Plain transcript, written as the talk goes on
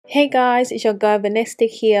Hey guys, it's your girl Vanessa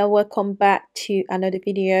here. Welcome back to another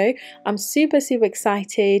video. I'm super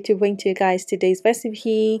excited to bring to you guys today's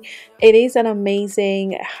recipe. It is an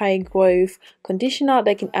amazing high growth conditioner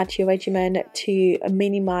that can add to your regimen to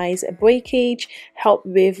minimize breakage, help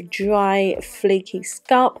with dry flaky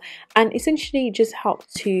scalp, and essentially just help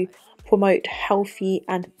to promote healthy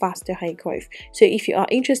and faster hair growth. So if you are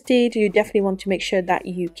interested, you definitely want to make sure that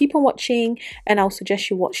you keep on watching, and I'll suggest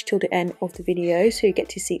you watch till the end of the video so you get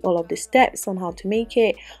to see all of the steps on how to make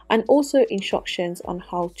it and also instructions on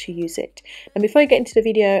how to use it. And before I get into the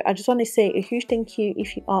video, I just want to say a huge thank you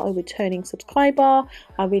if you are a returning subscriber.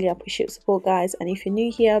 I really appreciate support, guys, and if you're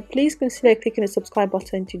new here, please consider clicking the subscribe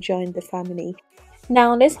button to join the family.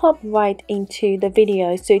 Now let's hop right into the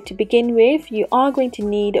video. So to begin with, you are going to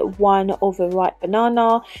need one overripe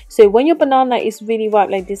banana. So when your banana is really ripe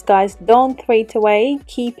like this, guys, don't throw it away.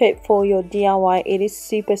 Keep it for your DIY. It is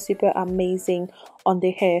super amazing on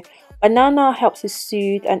the hair. Banana helps to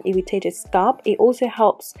soothe an irritated scalp. It also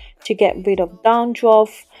helps to get rid of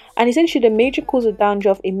dandruff, and essentially the major cause of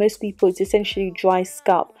dandruff in most people is essentially dry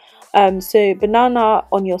scalp. So banana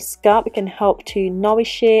on your scalp can help to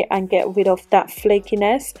nourish it and get rid of that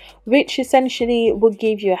flakiness, which essentially will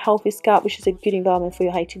give you a healthy scalp, which is a good environment for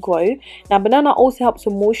your hair to grow. Now banana also helps to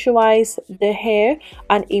moisturize the hair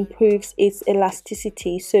and improves its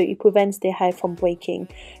elasticity, so it prevents the hair from breaking.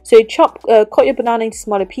 So cut your banana into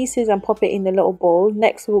smaller pieces and pop it in the little bowl.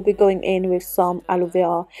 Next we'll be going in with some aloe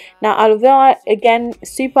vera. Now aloe vera, again,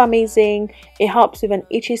 super amazing. It helps with an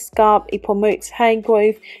itchy scalp, it promotes hair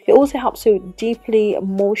growth, it also helps to deeply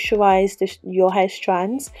moisturize your hair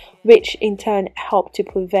strands, which in turn help to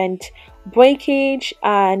prevent breakage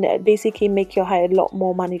and basically make your hair a lot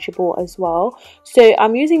more manageable as well. So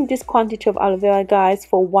I'm using this quantity of aloe vera, guys,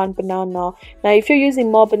 for one banana. Now if you're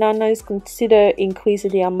using more bananas, consider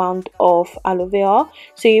increasing the amount of aloe vera.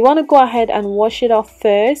 So you want to go ahead and wash it off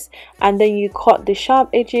first, and then you cut the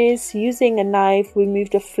sharp edges using a knife,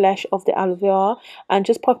 remove the flesh of the aloe vera, and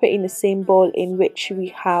just pop it in the same bowl in which we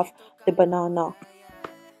have the banana.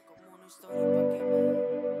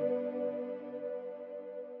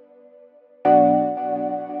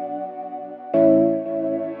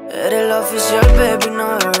 Eres la oficial, baby,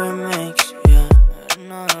 no de remix, yeah.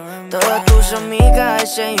 Todas tus amigas,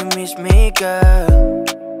 ese y Miss Me Girl.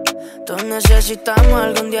 Todos necesitamos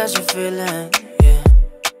algún día ese feeling, yeah.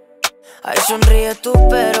 Ay, sonríe tú,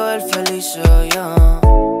 pero el feliz soy yo.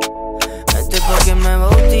 Vete pa' que me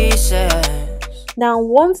bautices. Now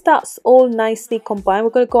once that's all nicely combined,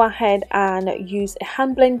 we're going to go ahead and use a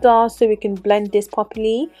hand blender so we can blend this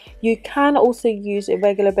properly. You can also use a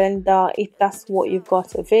regular blender if that's what you've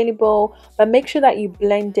got available, but make sure that you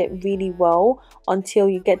blend it really well until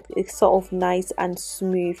you get a sort of nice and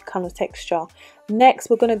smooth kind of texture. Next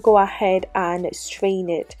we're going to go ahead and strain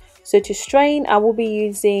it. So to strain, I will be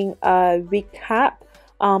using a recap.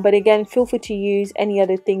 But again, feel free to use any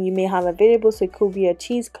other thing you may have available. So it could be a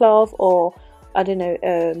cheesecloth, or I don't know,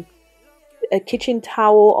 a kitchen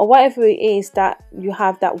towel, or whatever it is that you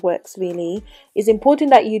have that works. Really, it's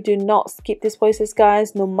important that you do not skip this process,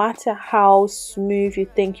 guys. No matter how smooth you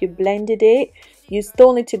think you blended it, you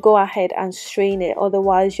still need to go ahead and strain it,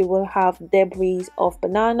 otherwise you will have debris of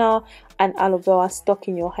banana and aloe vera stuck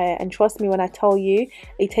in your hair. And trust me when I tell you,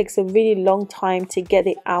 it takes a really long time to get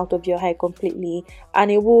it out of your hair completely,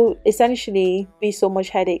 and it will essentially be so much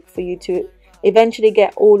headache for you to eventually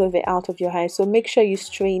get all of it out of your hair. So make sure you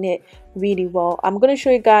strain it really well. I'm going to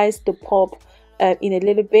show you guys the pulp in a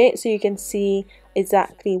little bit so you can see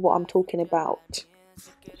exactly what I'm talking about.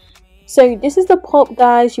 So this is the pulp,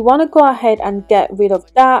 guys. You want to go ahead and get rid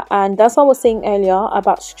of that, and that's what I was saying earlier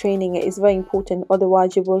about straining it. It's very important,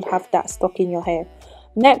 otherwise you will have that stuck in your hair.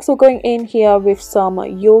 Next we're going in here with some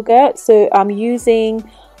yogurt. So I'm using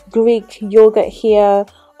Greek yogurt here,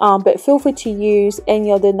 but feel free to use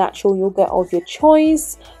any other natural yogurt of your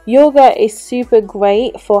choice. Yogurt is super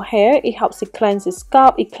great for hair. It helps to cleanse the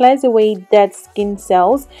scalp, it clears away dead skin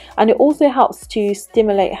cells, and it also helps to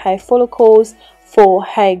stimulate hair follicles for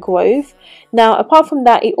hair growth. Now apart from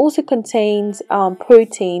that, it also contains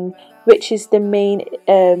protein, which is the main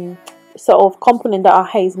sort of component that our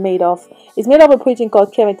hair is made of. It's made of a protein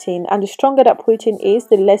called keratin, and the stronger that protein is,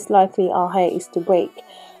 the less likely our hair is to break.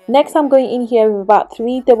 Next I'm going in here with about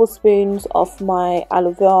 3 tablespoons of my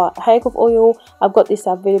aloe vera hair growth oil. I've got this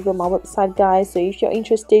available on my website, guys, so if you're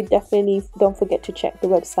interested, definitely don't forget to check the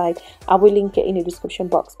website. I will link it in the description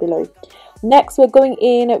box below. Next we're going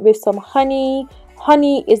in with some honey.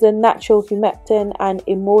 Honey is a natural humectant and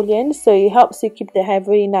emollient, so it helps to keep the hair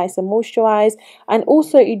really nice and moisturized, and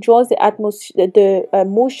also it draws the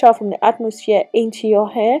moisture from the atmosphere into your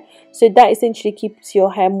hair, so that essentially keeps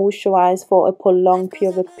your hair moisturized for a prolonged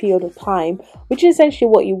period of time, which is essentially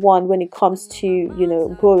what you want when it comes to, you know,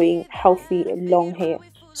 growing healthy long hair.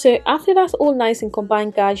 So after that's all nice and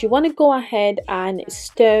combined, guys, you want to go ahead and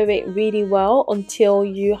stir it really well until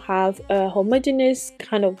you have a homogeneous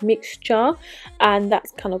kind of mixture, and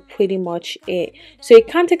that's kind of pretty much it. So it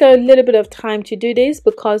can take a little bit of time to do this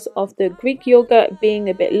because of the Greek yogurt being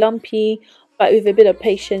a bit lumpy, but with a bit of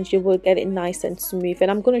patience you will get it nice and smooth, and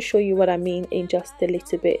I'm going to show you what I mean in just a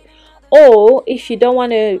little bit. Or if you don't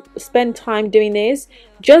want to spend time doing this,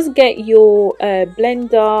 just get your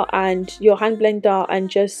blender and your hand blender and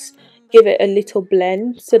just give it a little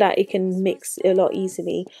blend so that it can mix a lot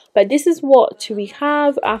easily. But this is what we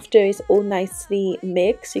have after it's all nicely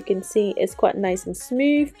mixed. You can see it's quite nice and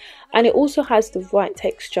smooth, and it also has the right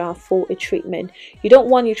texture for a treatment. You don't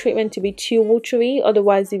want your treatment to be too watery,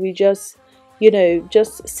 otherwise it will just, you know,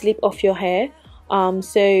 just slip off your hair.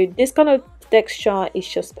 So this kind of texture is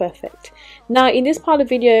just perfect. Now in this part of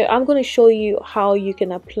the video, I'm going to show you how you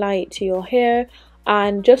can apply it to your hair,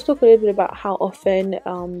 and just talk a little bit about how often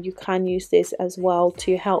you can use this as well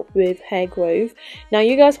to help with hair growth. Now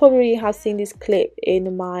you guys probably have seen this clip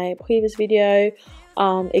in my previous video,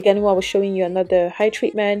 again where I was showing you another hair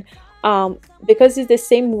treatment. Because it's the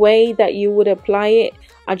same way that you would apply it,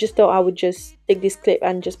 I just thought I would just take this clip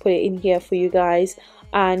and just put it in here for you guys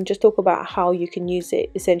and just talk about how you can use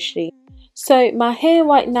it essentially. So my hair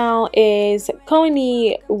right now is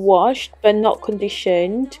currently washed but not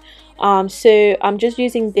conditioned. So I'm just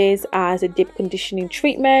using this as a deep conditioning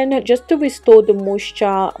treatment just to restore the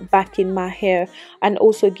moisture back in my hair and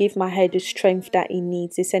also give my hair the strength that it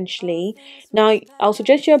needs essentially. Now I'll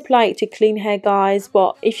suggest you apply it to clean hair, guys,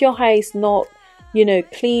 but if your hair is not, you know,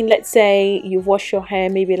 clean, let's say you've washed your hair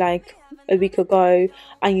maybe like a week ago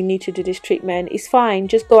and you need to do this treatment, it's fine,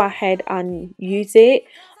 just go ahead and use it.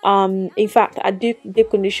 In fact, I do deep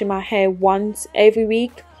condition my hair once every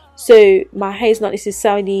week, so my hair is not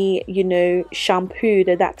necessarily, you know, shampooed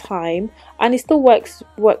at that time, and it still works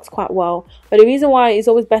quite well. But the reason why it's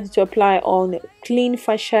always better to apply on clean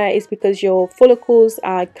fresh hair is because your follicles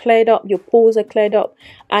are cleared up, your pores are cleared up,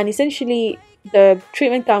 and essentially the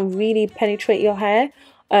treatment can really penetrate your hair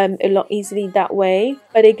a lot easily that way.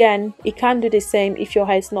 But again, it can do the same if your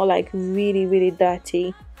hair is not like really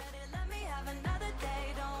dirty.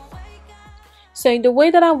 So the way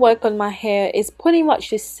that I work on my hair is pretty much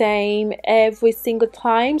the same every single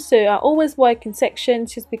time. So I always work in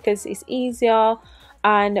sections just because it's easier,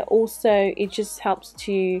 and also it just helps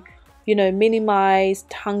to, you know, minimize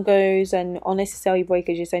tangles and unnecessary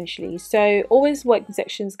breakage essentially. So always work in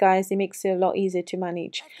sections, guys. It makes it a lot easier to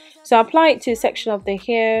manage. So apply it to a section of the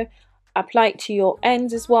hair, apply it to your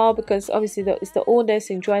ends as well, because obviously it's the oldest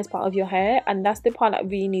and driest part of your hair, and that's the part that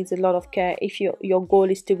really needs a lot of care if your goal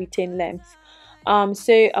is to retain length.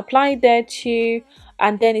 So apply it there too,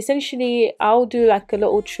 and then essentially I'll do like a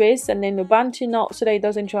little twist and then a bantu knot so that it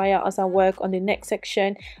doesn't dry out as I work on the next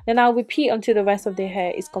section. Then I'll repeat until the rest of the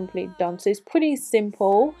hair is completely done. So it's pretty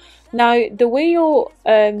simple. Now the way you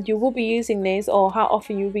will be using this, or how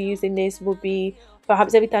often you'll be using this, will be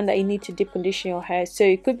perhaps every time that you need to deep condition your hair. So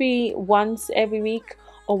it could be once every week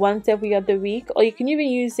or once every other week, or you can even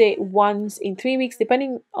use it once in 3 weeks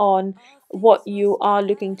depending on what you are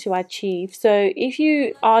looking to achieve. So if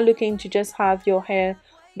you are looking to just have your hair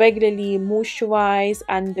regularly moisturized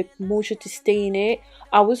and the moisture to stay in it,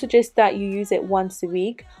 I would suggest that you use it once a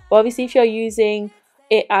week. But obviously if you're using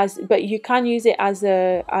it but you can use it as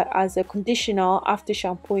a conditioner after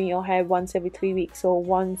shampooing your hair once every 3 weeks or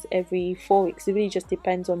once every 4 weeks. It really just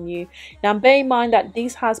depends on you. Now bear in mind that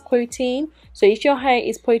this has protein, so if your hair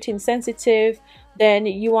is protein sensitive, then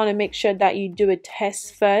you want to make sure that you do a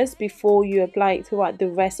test first before you apply it throughout the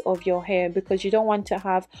rest of your hair, because you don't want to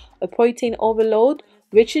have a protein overload,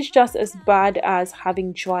 which is just as bad as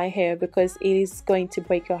having dry hair, because it is going to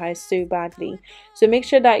break your hair so badly. So make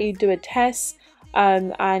sure that you do a test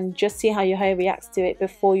and just see how your hair reacts to it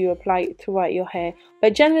before you apply it throughout your hair.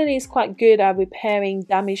 But generally it's quite good at repairing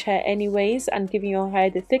damaged hair anyways, and giving your hair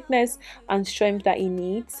the thickness and strength that it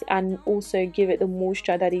needs, and also give it the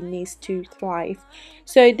moisture that it needs to thrive.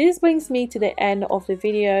 So this brings me to the end of the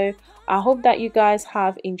video. I hope that you guys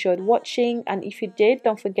have enjoyed watching, and if you did,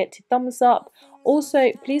 don't forget to thumbs up.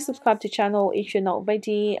 Also, please subscribe to the channel if you're not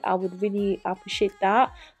already. I would really appreciate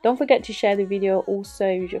that. Don't forget to share the video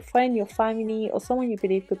also with your friend, your family, or someone you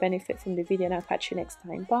believe could benefit from the video, and I'll catch you next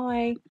time. Bye.